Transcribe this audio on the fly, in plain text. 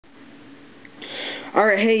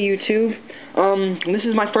Alright, hey YouTube. This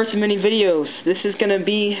is my first of many videos. This is gonna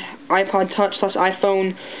be iPod Touch /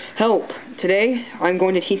 iPhone help. Today, I'm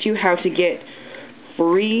going to teach you how to get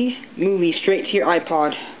free movies straight to your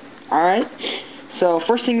iPod. Alright? So,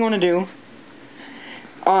 first thing you want to do,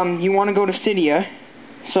 you want to go to Cydia.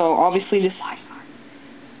 So, obviously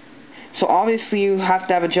you have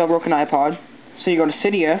to have a jailbroken iPod. So you go to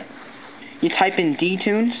Cydia, you type in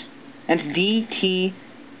DTunes, and it's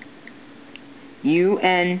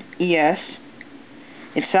DTUNES.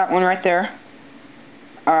 It's that one right there.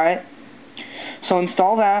 Alright. So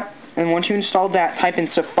install that, and once you install that, type in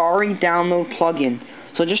Safari download plugin.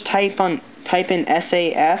 So just type in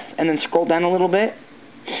SAF and then scroll down a little bit.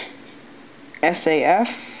 SAF.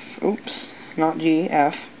 Oops, not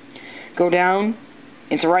GF. Go down.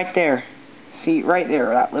 It's right there. See, right there,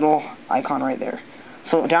 that little icon right there.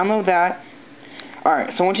 So download that.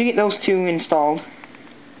 Alright, so once you get those two installed,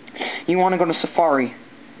 you want to go to Safari.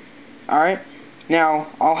 Alright? Now,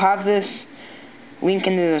 I'll have this link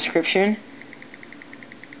in the description.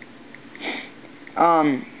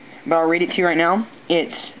 But I'll read it to you right now.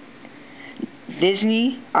 It's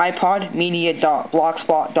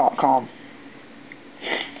disneyipodmedia.blogspot.com.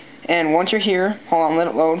 And once you're here, hold on, let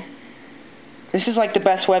it load. This is like the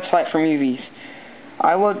best website for movies.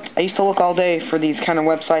 I used to look all day for these kind of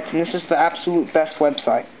websites, and this is the absolute best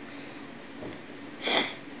website.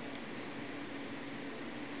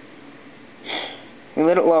 We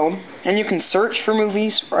let it load, and you can search for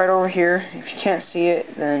movies right over here. If you can't see it,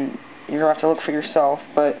 then you're gonna have to look for yourself.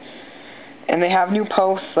 And they have new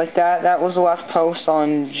posts like that. That was the last post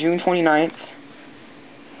on June 29th.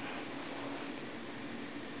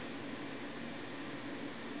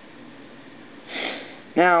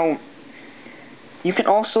 Now, you can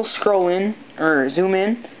also scroll in, or zoom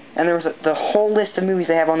in, and there's the whole list of movies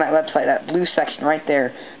they have on that website, that blue section right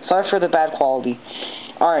there. Sorry for the bad quality.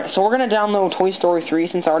 Alright, so we're going to download Toy Story 3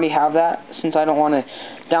 since I already have that, since I don't want to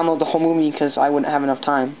download the whole movie because I wouldn't have enough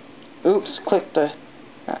time. Oops, click the...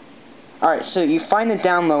 Alright, so you find the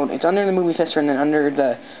download. It's under the movie history and then under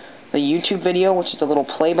the YouTube video, which is the little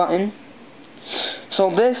play button.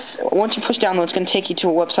 So this, once you push download, it's going to take you to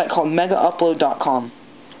a website called megaupload.com.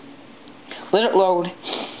 Let it load.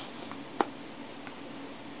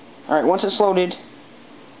 Alright, once it's loaded,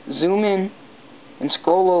 zoom in and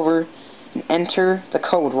scroll over and enter the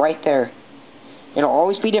code right there. It'll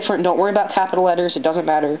always be different. Don't worry about capital letters. It doesn't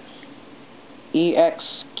matter.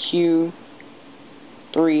 EXQ3.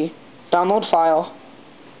 Download file.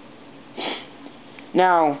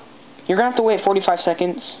 Now, you're going to have to wait 45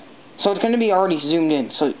 seconds. So it's going to be already zoomed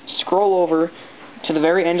in. So scroll over to the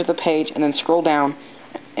very end of the page and then scroll down.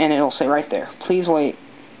 And it'll say right there, please wait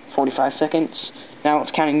 45 seconds. Now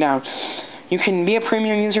it's counting down. You can be a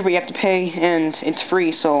premium user, but you have to pay, and it's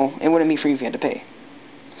free, so it wouldn't be free if you had to pay.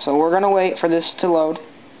 So we're going to wait for this to load.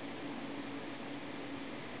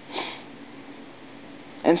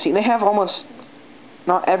 And see, they have almost,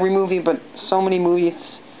 not every movie, but so many movies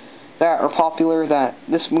that are popular that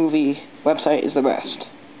this movie website is the best.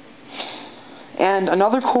 And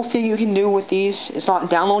another cool thing you can do with these is not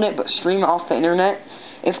download it, but stream it off the internet.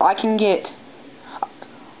 If I can get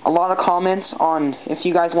a lot of comments on if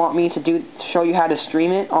you guys want me to show you how to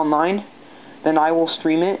stream it online, then I will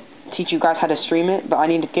stream it, teach you guys how to stream it, but I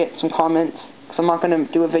need to get some comments, because I'm not going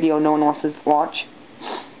to do a video no one wants to watch.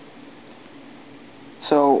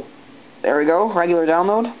 So, there we go, regular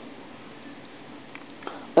download.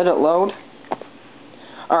 Let it load.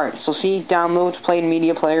 Alright, so see, download, play in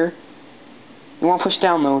media player. You want to push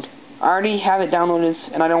download. I already have it downloaded,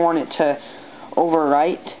 and I don't want it to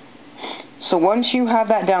overwrite. So once you have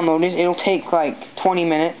that downloaded, it'll take like 20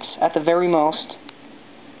 minutes at the very most,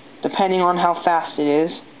 depending on how fast it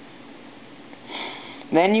is.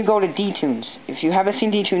 Then you go to DTunes. If you haven't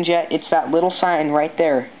seen DTunes yet, it's that little sign right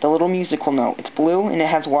there, the little musical note. It's blue and it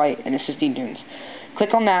has white, and it says DTunes.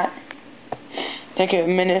 Click on that, take a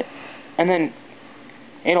minute, and then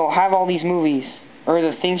it'll have all these movies, or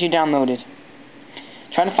the things you downloaded.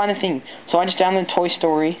 Trying to find a thing. So I just downloaded Toy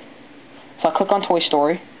Story. So I click on Toy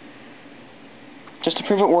Story, just to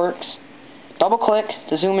prove it works. Double click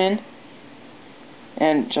to zoom in,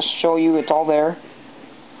 and just show you it's all there.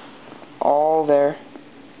 All there.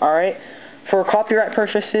 Alright. For copyright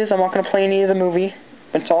purposes, I'm not going to play any of the movie.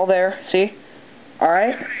 It's all there. See?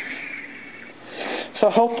 Alright. So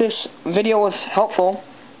I hope this video was helpful.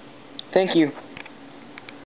 Thank you.